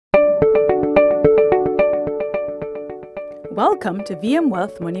Welcome to VM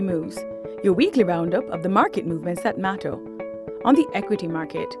Wealth Money Moves, your weekly roundup of the market movements that matter. On the equity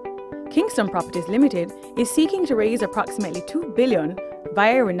market, Kingston Properties Limited is seeking to raise approximately $2 billion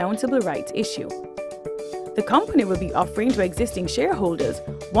via a renounceable rights issue. The company will be offering to existing shareholders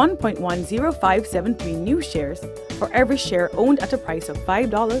 1.10573 new shares for every share owned at a price of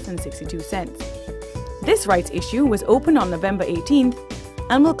 $5.62. This rights issue was opened on November 18th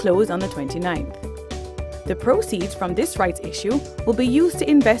and will close on the 29th. The proceeds from this rights issue will be used to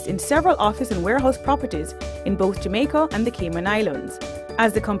invest in several office and warehouse properties in both Jamaica and the Cayman Islands,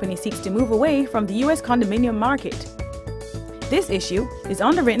 as the company seeks to move away from the US condominium market. This issue is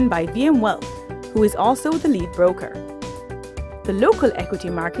underwritten by VM Wealth, who is also the lead broker. The local equity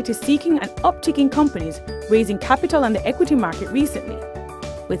market is seeking an uptick in companies raising capital on the equity market recently,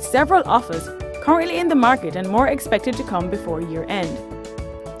 with several offers currently in the market and more expected to come before year-end.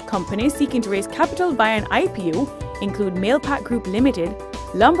 Companies seeking to raise capital via an IPO include Mailpack Group Limited,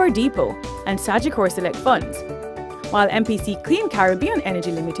 Lumber Depot, and Sagicor Select Funds, while MPC Clean Caribbean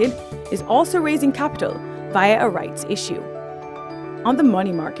Energy Limited is also raising capital via a rights issue. On the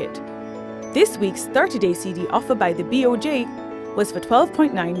money market, this week's 30-day CD offer by the BOJ was for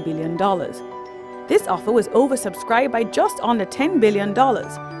 $12.9 billion. This offer was oversubscribed by just under $10 billion.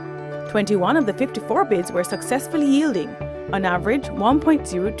 21 of the 54 bids were successfully yielding, on average,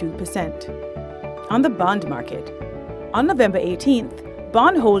 1.02%. On the bond market, on November 18th,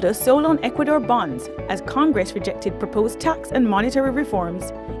 bondholders sold on Ecuador bonds as Congress rejected proposed tax and monetary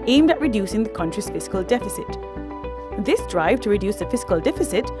reforms aimed at reducing the country's fiscal deficit. This drive to reduce the fiscal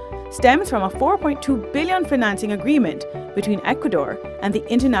deficit stems from a $4.2 billion financing agreement between Ecuador and the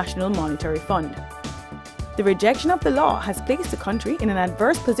International Monetary Fund. The rejection of the law has placed the country in an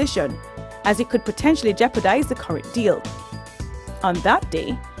adverse position, as it could potentially jeopardize the current deal. On that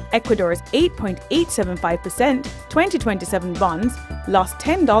day, Ecuador's 8.875% 2027 bonds lost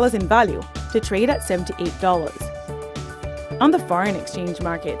 $10 in value to trade at $78. On the foreign exchange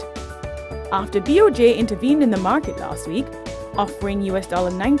market, after BOJ intervened in the market last week, offering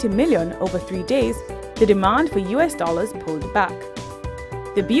 $90 million over 3 days, the demand for US dollars pulled back.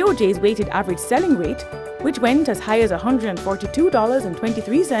 The BOJ's weighted average selling rate, which went as high as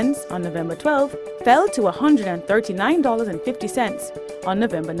 $142.23 on November 12th, fell to $139.50 on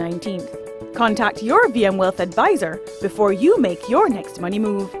November 19th. Contact your VM Wealth advisor before you make your next money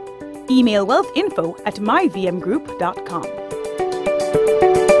move. Email wealthinfo@myvmgroup.com.